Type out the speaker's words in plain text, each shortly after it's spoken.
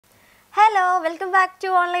Hello, welcome back to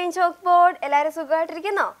Online Chalkboard. എല്ലാവരും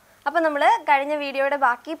സുഖമായിട്ടിരിക്കുന്നോ? അപ്പോൾ നമ്മൾ കഴിഞ്ഞ വീഡിയോയുടെ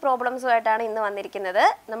ബാക്കി പ്രോബ്ലംസുമായിട്ടാണ് ഇന്ന് വന്നിരിക്കുന്നത്.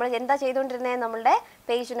 നമ്മൾ എന്താ ചെയ്തുകൊണ്ടിരുന്നത്? നമ്മളുടെ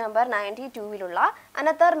page number 92ലുള്ള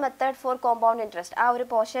another method for compound interest ആ ഒരു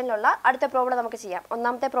പോർഷനിലുള്ള അടുത്ത പ്രോബ്ലം നമുക്ക് ചെയ്യാം.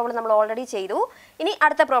 ഒന്നാമത്തെ പ്രോബ്ലം നമ്മൾ ഓൾറെഡി ചെയ്തു. ഇനി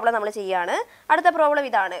അടുത്ത പ്രോബ്ലം നമ്മൾ ചെയ്യാണ്. അടുത്ത പ്രോബ്ലം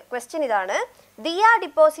ഇതാണ്. ക്വസ്റ്റ്യൻ ഇതാണ്. Dia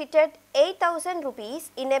deposited 8,000 rupees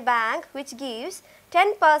in a bank which gives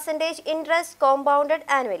 10% interest compounded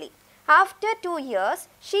annually. After 2 years,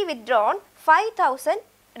 she withdrawn 5,000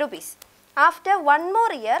 rupees. After one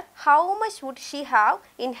more year, how much would she have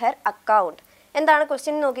in her account? എന്താണ്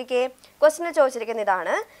question നോക്കിക്കേ. ക്വസ്റ്റ്യനിൽ ചോദിച്ചിരിക്കുന്ന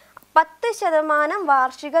ഇതാണ്. 10%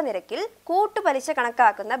 വാർഷിക നിരക്കിൽ കൂട്ടുപലിശ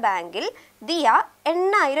കണക്കാക്കുന്ന ബാങ്കിൽ ദിയ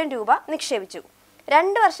 8,000 രൂപ നിക്ഷേപിച്ചു.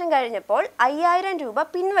 2 വർഷം കഴിഞ്ഞപ്പോൾ 5,000 രൂപ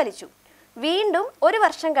പിൻവലിച്ചു. വീണ്ടും 1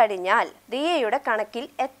 വർഷം കഴിഞ്ഞാൽ ദിയയുടെ കണക്കിൽ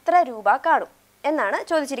എത്ര രൂപ കാണും എന്നാണ്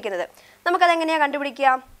ചോദിച്ചിരിക്കുന്നത്. നമുക്കതെങ്ങനെയാണ് കണ്ടുപിടിക്കുക?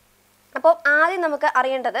 അപ്പോൾ ആദ്യം നമുക്ക്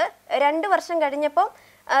അറിയേണ്ടത് 2 വർഷം കഴിഞ്ഞപ്പോൾ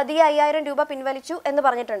ദിയ 5,000 രൂപ പിൻവലിച്ചു എന്ന്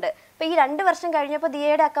പറഞ്ഞിട്ടുണ്ട്. അപ്പോൾ ഈ 2 വർഷം കഴിഞ്ഞപ്പോൾ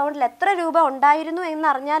ദിയയുടെ അക്കൗണ്ടിൽ എത്ര രൂപ ഉണ്ടായിരുന്നു എന്ന്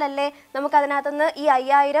അറിഞ്ഞാലല്ലേ നമുക്ക് അതിനകത്തുനിന്ന് ഈ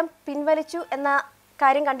 5,000 പിൻവലിച്ചു എന്ന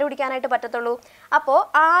കാര്യം കണ്ടുപിടിക്കാനായിട്ട് പറ്റത്തുള്ളൂ. അപ്പോൾ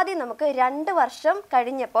ആദ്യം നമുക്ക് 2 വർഷം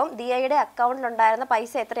കഴിഞ്ഞപ്പം ദിയയുടെ അക്കൗണ്ടിലുണ്ടായിരുന്ന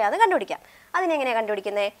പൈസ എത്രയാണെന്ന് കണ്ടുപിടിക്കാം. അതിനെങ്ങനെയാണ്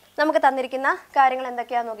കണ്ടുപിടിക്കുന്നത്? നമുക്ക് തന്നിരിക്കുന്ന കാര്യങ്ങൾ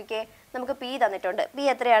എന്തൊക്കെയാണെന്ന് നോക്കിക്കേ. നമുക്ക് പി തന്നിട്ടുണ്ട്. പി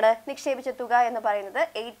എത്രയാണ്? നിക്ഷേപിച്ച തുക എന്ന് പറയുന്നത്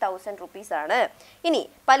 8,000 rupees ആണ്. ഇനി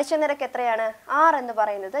പലിശ നിരക്ക് എത്രയാണ്? ആർ എന്ന്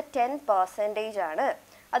പറയുന്നത് 10% ആണ്.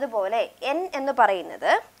 അതുപോലെ എൻ എന്ന്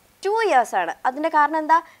പറയുന്നത് 2 years ആണ്. അതിൻ്റെ കാരണം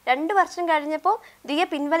എന്താ? 2 വർഷം കഴിഞ്ഞപ്പോൾ ദിയ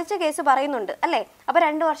പിൻവലിച്ച കേസ് പറയുന്നുണ്ട് അല്ലേ? അപ്പോൾ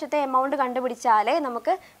 2 വർഷത്തെ എമൗണ്ട് കണ്ടുപിടിച്ചാലേ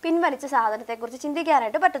നമുക്ക് പിൻവലിച്ച സാധനത്തെക്കുറിച്ച്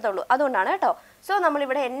ചിന്തിക്കാനായിട്ട് പറ്റത്തുള്ളൂ. അതുകൊണ്ടാണ് കേട്ടോ. സോ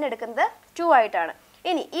നമ്മളിവിടെ എൻ എടുക്കുന്നത് 2 ആയിട്ടാണ്.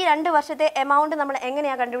 ഇനി ഈ 2 വർഷത്തെ എമൗണ്ട് നമ്മൾ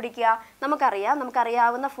എങ്ങനെയാണ് കണ്ടുപിടിക്കുക?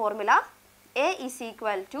 നമുക്കറിയാവുന്ന formula A is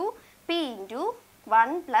equal to P into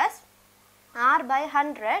 1 plus R by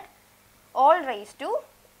 100 all raised to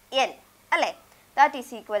N അല്ലേ? That is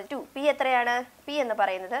equal to P എത്രയാണ്? P എന്ന്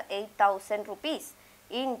പറയുന്നത് 8,000 rupees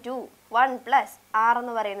into 1 plus R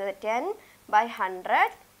എന്ന് പറയുന്നത് 10 by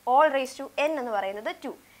 100 all raised to N എന്ന് പറയുന്നത്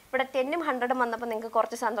 2. ഇവിടെ 10ഉം 100ഉം വന്നപ്പോൾ നിങ്ങൾക്ക്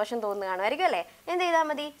കുറച്ച് സന്തോഷം തോന്നുകയാണുമായിരിക്കും അല്ലേ? എന്ത് ചെയ്താൽ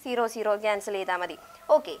മതി? 0 ക്യാൻസൽ ചെയ്താൽ മതി.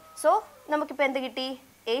 ഓക്കെ, സോ നമുക്കിപ്പോൾ എന്ത് കിട്ടി?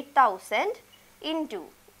 8,000 into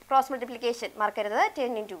ക്രോസ് മൾട്ടിപ്ലിക്കേഷൻ മറക്കരുത്.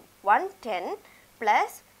 10 into 1 10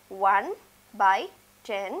 plus 1 by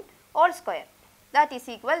 10 all square. That is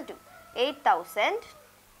equal to 8,000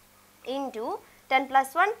 into 10 plus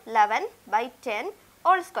 1 11 by 10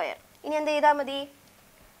 all square. ഇനി എന്ത് ചെയ്താൽ മതി?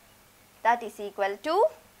 That is equal to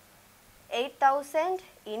 8,000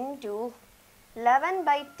 into 11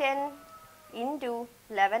 by 10 into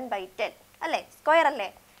 11 by 10 അല്ലേ? സ്ക്വയർ അല്ലേ?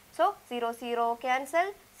 So 0 cancel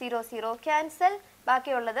 0 cancel.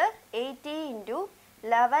 ബാക്കിയുള്ളത് 80 into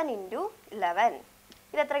 11 into 11.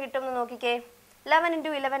 ഇതെത്ര കിട്ടുമെന്ന് നോക്കിക്കേ. 11 into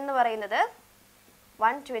 11 എന്ന് പറയുന്നത്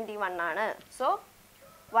 121 ആണ്. സോ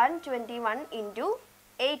 121 into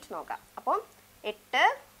 8 നോക്കാം. അപ്പം 8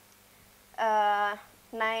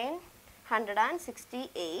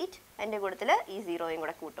 968 അതിൻ്റെ കൂട്ടത്തിൽ ഈ 0യും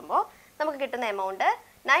കൂടെ കൂട്ടുമ്പോൾ നമുക്ക് കിട്ടുന്ന എമൗണ്ട്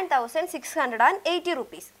 9,680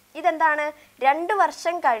 rupees. ഇതെന്താണ്? 2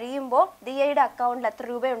 വർഷം കഴിയുമ്പോൾ ദിയയുടെ അക്കൗണ്ടിൽ എത്ര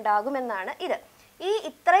രൂപ ഉണ്ടാകുമെന്നാണ് ഇത്. ഈ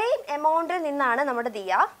ഇത്രയും എമൗണ്ടിൽ നിന്നാണ് നമ്മുടെ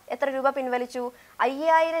ദിയ എത്ര രൂപ പിൻവലിച്ചു?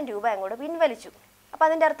 5,000 രൂപ അങ്ങോട്ട് പിൻവലിച്ചു. അപ്പോൾ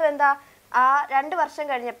അതിൻ്റെ അർത്ഥം എന്താ? ആ 2 വർഷം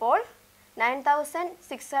കഴിഞ്ഞപ്പോൾ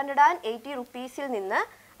 9,680 rupeesൽ നിന്ന്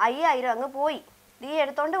 5,000 അങ്ങ് പോയി. ദിയ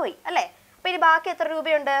എടുത്തോണ്ട് പോയി അല്ലേ? അപ്പോൾ ഇനി ബാക്കി എത്ര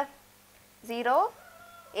രൂപയുണ്ട്? 0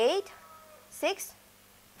 8 6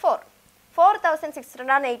 4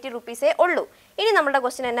 4,680 rupeesേ ഉള്ളൂ. ഇനി നമ്മുടെ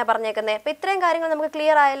ക്വസ്റ്റ്യൻ എന്നാ പറഞ്ഞേക്കുന്നത്? അപ്പോൾ ഇത്രയും കാര്യങ്ങൾ നമുക്ക്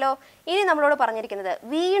ക്ലിയർ ആയല്ലോ. ഇനി നമ്മളോട് പറഞ്ഞിരിക്കുന്നത്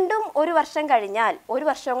വീണ്ടും 1 വർഷം കഴിഞ്ഞാൽ 1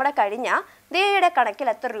 വർഷം കൂടെ കഴിഞ്ഞാൽ ദിയയുടെ കണക്കിൽ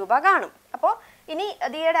എത്ര രൂപ കാണും. അപ്പോൾ ഇനി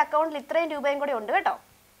ദിയയുടെ അക്കൗണ്ടിൽ ഇത്രയും രൂപയും കൂടെ ഉണ്ട് കേട്ടോ.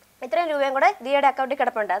 ഇത്രയും രൂപയും കൂടെ ദിയയുടെ അക്കൗണ്ടിൽ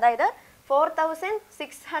കിടപ്പുണ്ട്. അതായത്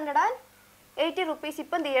 4,680 rupees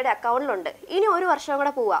ഇപ്പം ദിയയുടെ അക്കൗണ്ടിലുണ്ട്. ഇനി 1 വർഷം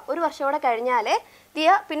കൂടെ പോവുക. 1 വർഷം കൂടെ കഴിഞ്ഞാലേ ദിയ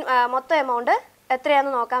മൊത്തം എമൗണ്ട്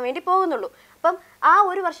എത്രയാണെന്ന് നോക്കാൻ വേണ്ടി പോകുന്നുള്ളൂ. അപ്പം ആ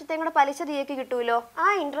 1 വർഷത്തെയും കൂടെ പലിശ ദിയക്ക് കിട്ടുമല്ലോ. ആ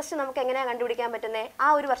ഇൻട്രസ്റ്റ് നമുക്ക് എങ്ങനെയാണ് കണ്ടുപിടിക്കാൻ പറ്റുന്നത്? ആ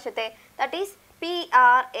 1 വർഷത്തെ ദാറ്റ് ഈസ്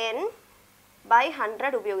PRN by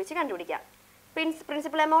 100 ഉപയോഗിച്ച് കണ്ടുപിടിക്കാം.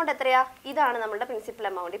 പ്രിൻസിപ്പൽ എമൗണ്ട് എത്രയാ? ഇതാണ് നമ്മുടെ പ്രിൻസിപ്പൽ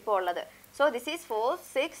എമൗണ്ട് ഇപ്പോൾ ഉള്ളത്. So this is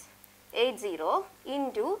 4680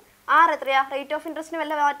 into R എത്രയാ? റേറ്റ് ഓഫ് ഇൻട്രസ്റ്റിന്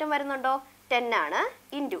വല്ല മാറ്റം വരുന്നുണ്ടോ? 10 ആണ്.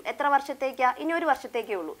 ഇൻറ്റു എത്ര വർഷത്തേക്കാ? ഇനി 1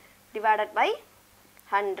 വർഷത്തേക്കേ ഉള്ളൂ. Divided by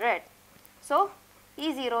 100. സോ ഈ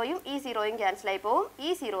 0യും ക്യാൻസലായി പോവും. ഈ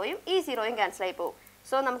 0യും ക്യാൻസലായി പോവും.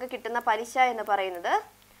 സോ നമുക്ക് കിട്ടുന്ന പലിശ എന്ന് പറയുന്നത്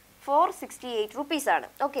 468 rupees ആണ്.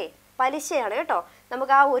 ഓക്കെ, പലിശയാണ് കേട്ടോ.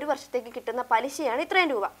 നമുക്ക് ആ 1 വർഷത്തേക്ക് കിട്ടുന്ന പലിശയാണ് ഇത്രയും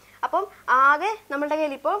രൂപ. അപ്പം ആകെ നമ്മളുടെ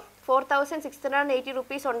കയ്യിൽ ഇപ്പോൾ 4,680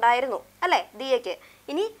 rupees ഉണ്ടായിരുന്നു അല്ലേ ദിയയ്ക്ക്.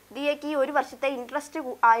 ഇനി ദിയയ്ക്ക് ഈ 1 വർഷത്തെ ഇൻട്രസ്റ്റ്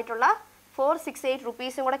ആയിട്ടുള്ള 468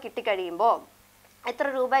 റുപ്പീസും കൂടെ കിട്ടിക്കഴിയുമ്പോൾ എത്ര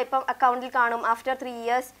രൂപ ഇപ്പം അക്കൗണ്ടിൽ കാണും ആഫ്റ്റർ 3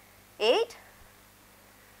 years? 8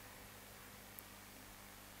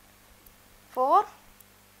 4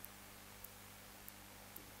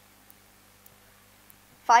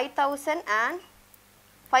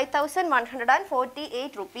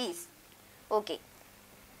 5,148 rupees. Okay.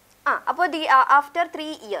 അപ്പോൾ after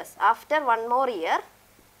 3 years, after 1 more year,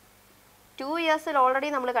 2 yearsൽ already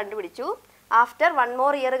നമ്മൾ കണ്ടുപിടിച്ചു. ആഫ്റ്റർ 1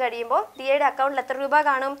 more year കഴിയുമ്പോൾ ദിയയുടെ അക്കൗണ്ടിൽ എത്ര രൂപ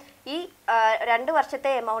കാണും? ഈ 2 വർഷത്തെ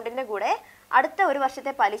എമൗണ്ടിൻ്റെ കൂടെ അടുത്ത ഒരു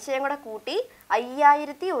വർഷത്തെ പലിശയും കൂടെ കൂട്ടി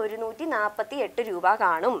 5,148 രൂപ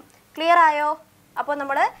കാണും. ക്ലിയർ ആയോ? അപ്പോൾ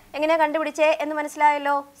നമ്മൾ എങ്ങനെയാണ് കണ്ടുപിടിച്ചേ എന്ന്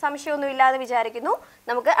മനസ്സിലായല്ലോ? സംശയമൊന്നും ഇല്ലാതെ വിചാരിക്കുന്നു.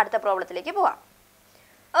 നമുക്ക് അടുത്ത പ്രോബ്ലത്തിലേക്ക് പോവാം.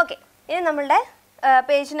 ഓക്കെ, ഇനി നമ്മളുടെ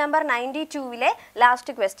പേജ് നമ്പർ 92-ലെ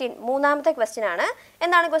ലാസ്റ്റ് ക്വസ്റ്റ്യൻ, മൂന്നാമത്തെ ക്വസ്റ്റ്യൻ ആണ്.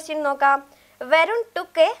 എന്താണ് ക്വസ്റ്റ്യൻ നോക്കാം. Varun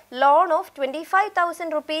took a loan of 25,000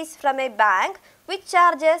 rupees from a bank which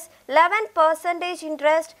charges 11%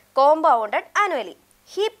 interest compounded annually.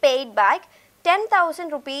 He paid back 10,000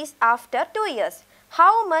 rupees after 2 years.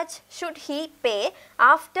 How much should he pay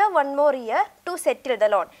after 1 more year to settle the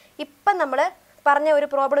loan? ഇപ്പം നമ്മൾ പറഞ്ഞ ഒരു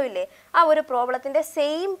problem ഇല്ലേ, ആ ഒരു പ്രോബ്ലത്തിൻ്റെ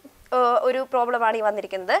same ഒരു പ്രോബ്ലമാണ് ഈ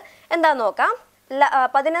വന്നിരിക്കുന്നത്. എന്താണെന്ന് നോക്കാം.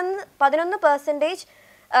 11%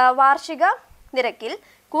 വാർഷിക നിരക്കിൽ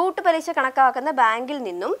കൂട്ടുപലിശ കണക്കാക്കുന്ന ബാങ്കിൽ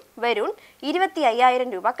നിന്നും വരുൺ 25,000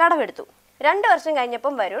 രൂപ കടമെടുത്തു. 2 വർഷം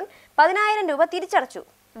കഴിഞ്ഞപ്പം വരുൺ 10,000 രൂപ തിരിച്ചടച്ചു.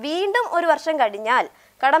 വീണ്ടും ഒരു വർഷം കഴിഞ്ഞാൽ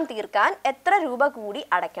കടം തീർക്കാൻ എത്ര രൂപ കൂടി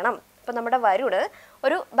അടയ്ക്കണം? അപ്പോൾ നമ്മുടെ വരുണ്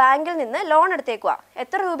ഒരു ബാങ്കിൽ നിന്ന് ലോൺ എടുത്തേക്കുക.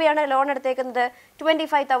 എത്ര രൂപയാണ് ലോൺ എടുത്തേക്കുന്നത്?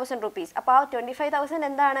 25,000 റുപ്പീസ്. അപ്പോൾ ആ 25,000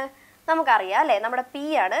 എന്താണ് നമുക്കറിയാം അല്ലേ? നമ്മുടെ പി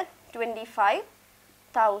ആണ്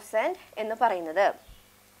 25,000 എന്ന് പറയുന്നത്.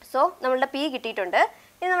 സോ നമ്മളുടെ പി കിട്ടിയിട്ടുണ്ട്.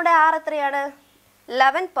 ഇനി നമ്മുടെ ആർ എത്രയാണ്?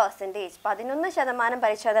 11%, 11%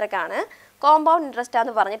 പലിശ നിരക്കാണ്. കോമ്പൗണ്ട് ഇൻട്രസ്റ്റ്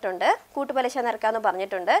ആണെന്ന് പറഞ്ഞിട്ടുണ്ട്, കൂട്ടുപലിശ നിരക്കാന്ന്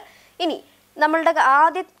പറഞ്ഞിട്ടുണ്ട്. ഇനി നമ്മളുടെ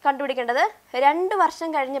ആദ്യം കണ്ടുപിടിക്കേണ്ടത് 2 വർഷം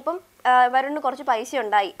കഴിഞ്ഞപ്പം വരുണിന് കുറച്ച് പൈസ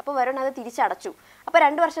ഉണ്ടായി. അപ്പോൾ വരുൺ അത് തിരിച്ചടച്ചു. അപ്പോൾ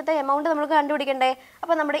 2 വർഷത്തെ എമൗണ്ട് നമുക്ക് കണ്ടുപിടിക്കണ്ടേ?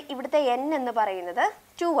 അപ്പോൾ നമ്മുടെ ഇവിടുത്തെ എൻ എന്ന് പറയുന്നത്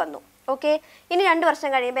 2 വന്നു. ഓക്കെ, ഇനി 2 വർഷം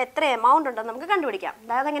കഴിയുമ്പോൾ എത്ര എമൗണ്ട് ഉണ്ടെന്ന് നമുക്ക് കണ്ടുപിടിക്കാം.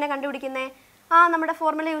 അതായത് എങ്ങനെ കണ്ടുപിടിക്കുന്നേ? നമ്മുടെ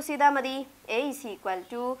ഫോർമുല യൂസ് ചെയ്താൽ മതി. A is equal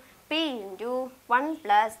to P into 1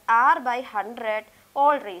 plus R by 100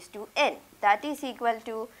 all raised to N. That is equal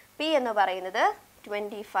to P എന്ന് പറയുന്നത്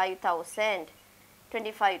 25,000.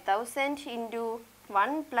 25,000 into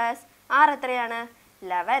 1 plus R എത്രയാണ്?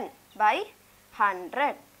 11 by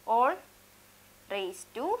 100 all raised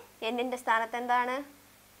to N-ൻ്റെ സ്ഥാനത്ത് എന്താണ്?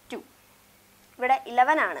 2. ഇവിടെ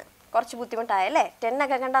 11 ആണ്. കുറച്ച് ബുദ്ധിമുട്ടായല്ലേ? 10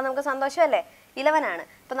 ഒക്കെ കണ്ടാൽ നമുക്ക് സന്തോഷമല്ലേ? 11 ആണ്.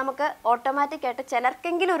 അപ്പോൾ നമുക്ക് ഓട്ടോമാറ്റിക്കായിട്ട്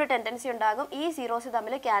ചിലർക്കെങ്കിലും ഒരു ടെൻഡൻസി ഉണ്ടാകും ഈ സീറോസ്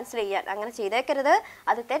തമ്മിൽ ക്യാൻസൽ ചെയ്യാൻ. അങ്ങനെ ചെയ്തേക്കരുത്,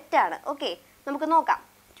 അത് തെറ്റാണ്. ഓക്കെ, നമുക്ക് നോക്കാം.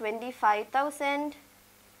 25,000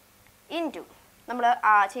 ഇൻറ്റു നമ്മൾ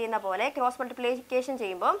ചെയ്യുന്ന പോലെ ക്രോസ് മൾട്ടിപ്ലിക്കേഷൻ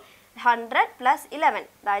ചെയ്യുമ്പോൾ 100 plus 11,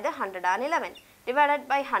 അതായത് 111 divided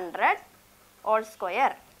by 100 all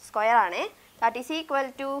square. Square ആണ്. That is equal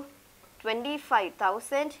to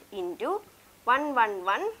 25,000 into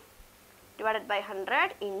 111 divided by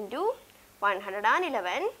 100 into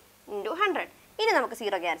 111 into 100. ഇനി നമുക്ക്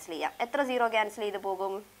സീറോ ക്യാൻസൽ ചെയ്യാം. എത്ര സീറോ ക്യാൻസൽ ചെയ്ത്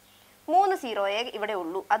പോകും? 3 സീറോയെ ഇവിടെ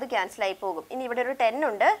ഉള്ളൂ, അത് ക്യാൻസൽ ആയി പോകും. ഇനി ഇവിടെ ഒരു 10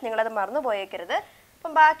 ഉണ്ട്, നിങ്ങളത് മറന്നു പോയേക്കരുത്.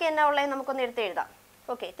 അപ്പം ബാക്കി എന്നാ ഉള്ളത് നമുക്കൊന്ന് എടുത്തെഴുതാം.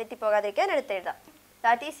 Okay, തെറ്റിപ്പോകാതിരിക്കാൻ എടുത്തെഴുതാം.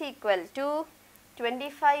 That is equal to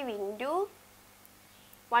 25 into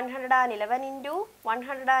 111 into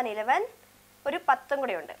 111 ഒരു 10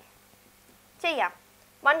 കൂടെ ഉണ്ട്. ചെയ്യാം.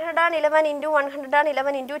 111 ഇൻറ്റു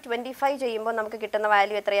 111 ഇൻറ്റു 25 ചെയ്യുമ്പോൾ നമുക്ക് കിട്ടുന്ന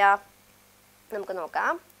വാല്യൂ എത്രയാ? നമുക്ക്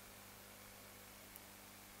നോക്കാം.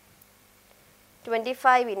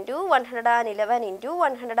 25 ഇൻറ്റു 111 ഇൻറ്റു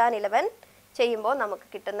 111 ചെയ്യുമ്പോൾ നമുക്ക്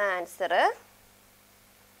കിട്ടുന്ന ആൻസർ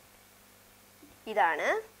ഇതാണ്.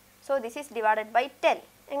 So this is divided by 10.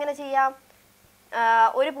 എങ്ങനെ ചെയ്യാം?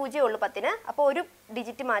 ഒരു 0 ഉള്ളൂ 10-ന്. അപ്പോൾ ഒരു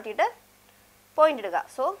ഡിജിറ്റ് മാറ്റിയിട്ട് പോയിന്റ് ഇടുക.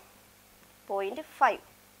 സോ 0.5.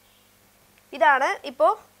 ഇതാണ്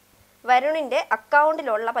ഇപ്പോൾ വരുണിൻ്റെ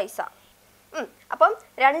അക്കൗണ്ടിലുള്ള പൈസ. അപ്പം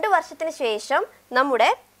 2 വർഷത്തിന് ശേഷം നമ്മുടെ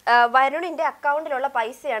വരുണിൻ്റെ അക്കൗണ്ടിലുള്ള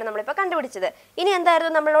പൈസയാണ് നമ്മളിപ്പോൾ കണ്ടുപിടിച്ചത്. ഇനി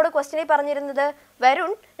എന്തായിരുന്നു നമ്മളോട് ക്വസ്റ്റ്യനിൽ പറഞ്ഞിരുന്നത്?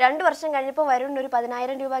 വരുൺ 2 വർഷം കഴിഞ്ഞപ്പോൾ വരുണിന് ഒരു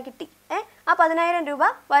 10,000 രൂപ കിട്ടി. ആ 10,000 രൂപ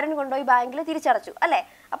വരുൺ കൊണ്ടുപോയി ബാങ്കിൽ തിരിച്ചടച്ചു അല്ലേ?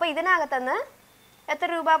 അപ്പോൾ ഇതിനകത്തുനിന്ന് എത്ര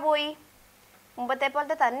രൂപ പോയി? മുമ്പത്തെ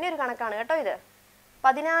പോലത്തെ തന്നെ ഒരു കണക്കാണ് കേട്ടോ ഇത്.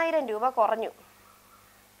 10,000 രൂപ കുറഞ്ഞു.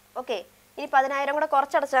 ഓക്കെ, ഇനി 10,000 കൂടെ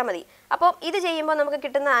കുറച്ചടച്ചാൽ മതി. അപ്പോൾ ഇത് ചെയ്യുമ്പോൾ നമുക്ക്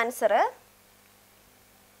കിട്ടുന്ന ആൻസർ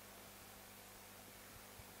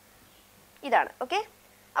ഇതാണ്. ഓക്കെ,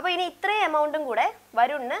 അപ്പോൾ ഇനി ഇത്രയും എമൗണ്ടും കൂടെ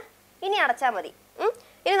വരുണിന് ഇനി അടച്ചാൽ മതി.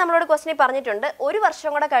 ഇനി നമ്മളോട് ക്വസ്റ്റ്യൻ പറഞ്ഞിട്ടുണ്ട് ഒരു വർഷം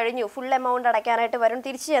കൂടെ കഴിഞ്ഞു ഫുൾ എമൗണ്ട് അടയ്ക്കാനായിട്ട് വരുൺ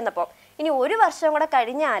തിരിച്ചു ചെന്നപ്പോൾ. ഇനി ഒരു വർഷം കൂടെ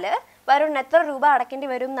കഴിഞ്ഞാൽ വരുൺ എത്ര രൂപ അടയ്ക്കേണ്ടി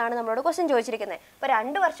വരും എന്നാണ് നമ്മളോട് ക്വസ്റ്റ്യൻ ചോദിച്ചിരിക്കുന്നത്. അപ്പോൾ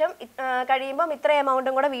 2 വർഷം കഴിയുമ്പം ഇത്ര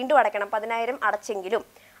എമൗണ്ടും കൂടെ വീണ്ടും അടയ്ക്കണം, 10,000 അടച്ചെങ്കിലും.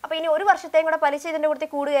 അപ്പോൾ ഇനി ഒരു വർഷത്തെയും കൂടെ പലിശ ഇതിൻ്റെ കൂടെ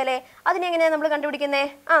കൂടുകയല്ലേ? അതിനെങ്ങനെയാണ് നമ്മൾ കണ്ടുപിടിക്കുന്നത്?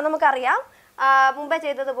 നമുക്കറിയാം, മുമ്പേ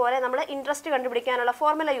ചെയ്തതുപോലെ നമ്മൾ ഇൻട്രസ്റ്റ് കണ്ടുപിടിക്കാനുള്ള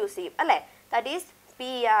ഫോർമുല യൂസ് ചെയ്യും അല്ലേ? ദാറ്റ് ഈസ്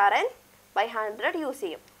PRN/100 യൂസ്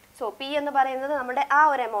ചെയ്യും. സോ പി എന്ന് പറയുന്നത് നമ്മുടെ ആ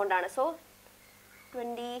ഒരു എമൗണ്ട് ആണ്. സോ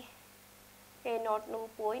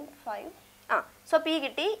 20.5 സോ പി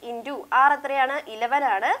കിട്ടി ഇൻറ്റു ആർ എത്രയാണ്? 11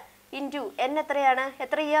 ആണ്. ഇൻറ്റു എൻ എത്രയാണ്?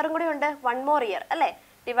 എത്ര ഇയറും കൂടി ഉണ്ട്? 1 more year അല്ലേ?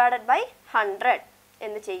 ഡിവൈഡഡ് ബൈ 100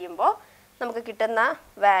 എന്ന് ചെയ്യുമ്പോൾ നമുക്ക് കിട്ടുന്ന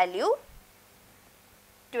വാല്യൂ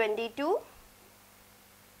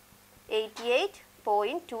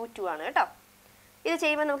 2288.22 ആണ് കേട്ടോ. ഇത്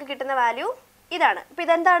ചെയ്യുമ്പോൾ നമുക്ക് കിട്ടുന്ന വാല്യൂ ഇതാണ്. അപ്പോൾ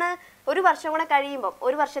ഇതെന്താണ്? ഒരു വർഷം കൂടെ കഴിയുമ്പോൾ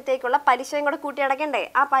ഒരു വർഷത്തേക്കുള്ള പലിശയും കൂടെ കൂട്ടി അടയ്ക്കണ്ടേ?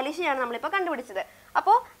 ആ പലിശയാണ് നമ്മളിപ്പോൾ കണ്ടുപിടിച്ചത്.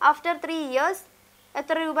 അപ്പോൾ ആഫ്റ്റർ 3 years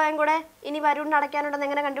എത്ര രൂപയും കൂടെ ഇനി വരുൺ അടയ്ക്കാനുണ്ടെന്ന്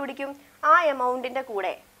എങ്ങനെ കണ്ടുപിടിക്കും? ആ എമൗണ്ടിൻ്റെ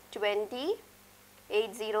കൂടെ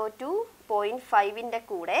 2802.5ൻ്റെ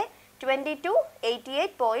കൂടെ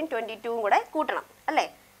 2288.22 കൂടെ കൂട്ടണം അല്ലേ?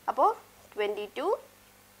 അപ്പോൾ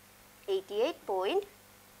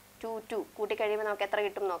 2288.22 കൂട്ടിക്കഴിയുമ്പോൾ നമുക്ക് എത്ര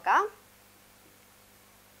കിട്ടും നോക്കാം.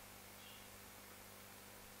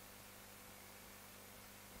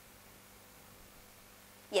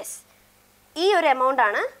 യെസ്, ഈ ഒരു എമൗണ്ട്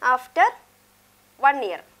ആണ് ആഫ്റ്റർ 1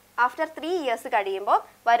 year. ആഫ്റ്റർ 3 years കഴിയുമ്പോൾ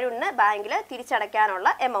വരുണിന് ബാങ്കിൽ തിരിച്ചടയ്ക്കാനുള്ള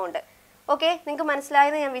എമൗണ്ട്. ഓക്കെ, നിങ്ങൾക്ക്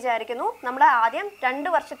മനസ്സിലായെന്ന് ഞാൻ വിചാരിക്കുന്നു. നമ്മൾ ആദ്യം 2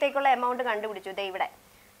 വർഷത്തേക്കുള്ള എമൗണ്ട് കണ്ടുപിടിച്ചു. ദേ ഇവിടെ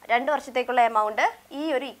 2 വർഷത്തേക്കുള്ള എമൗണ്ട് ഈ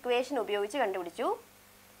ഒരു ഇക്വേഷൻ ഉപയോഗിച്ച് കണ്ടുപിടിച്ചു.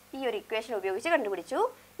 ഈ ഇക്വേഷൻ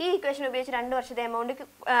ഉപയോഗിച്ച് 2 വർഷത്തെ എമൗണ്ട്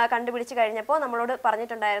കണ്ടുപിടിച്ച് കഴിഞ്ഞപ്പോൾ നമ്മളോട്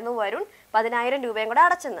പറഞ്ഞിട്ടുണ്ടായിരുന്നു വരുൺ 10,000 രൂപയും കൂടെ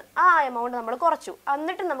അടച്ചെന്ന്. ആ എമൗണ്ട് നമ്മൾ കുറച്ചു.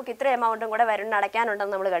 എന്നിട്ട് നമുക്ക് ഇത്ര എമൗണ്ടും കൂടെ വരുണിന്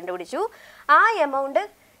അടയ്ക്കാനുണ്ടെന്ന് നമ്മൾ കണ്ടുപിടിച്ചു. ആ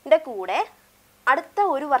എമൗണ്ടിൻ്റെ കൂടെ അടുത്ത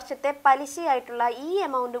ഒരു വർഷത്തെ പലിശയായിട്ടുള്ള ഈ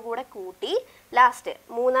എമൗണ്ട് കൂടെ കൂട്ടി ലാസ്റ്റ്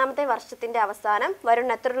 3ാമത്തെ വർഷത്തിൻ്റെ അവസാനം വരുൺ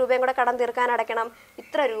എത്ര രൂപയും കൂടെ കടം തീർക്കാൻ അടയ്ക്കണം?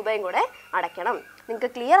 ഇത്ര രൂപയും കൂടെ അടയ്ക്കണം. നിങ്ങൾക്ക്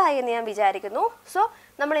ക്ലിയർ ആയി എന്ന് ഞാൻ വിചാരിക്കുന്നു. സോ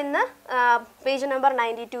നമ്മൾ ഇന്ന് പേജ് നമ്പർ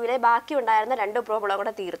 92-ലെ ബാക്കി ഉണ്ടായിരുന്ന 2 പ്രോബ്ലം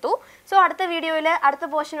കൂടെ തീർത്തു. സോ അടുത്ത വീഡിയോയിൽ അടുത്ത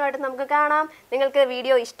പോർഷനുമായിട്ട് നമുക്ക് കാണാം. നിങ്ങൾക്ക്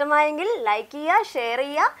വീഡിയോ ഇഷ്ടമായെങ്കിൽ ലൈക്ക് ചെയ്യുക, ഷെയർ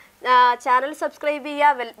ചെയ്യുക, ചാനൽ സബ്സ്ക്രൈബ്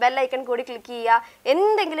ചെയ്യുക, ബെല്ലൈക്കൺ കൂടി ക്ലിക്ക് ചെയ്യുക.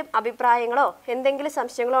 എന്തെങ്കിലും അഭിപ്രായങ്ങളോ എന്തെങ്കിലും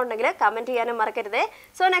സംശയങ്ങളോ ഉണ്ടെങ്കിൽ കമൻറ്റ് ചെയ്യാനും മറക്കരുതേ.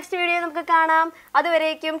 സോ നെക്സ്റ്റ് വീഡിയോ നമുക്ക് കാണാം.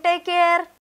 അതുവരേക്കും ടേക്ക് കെയർ.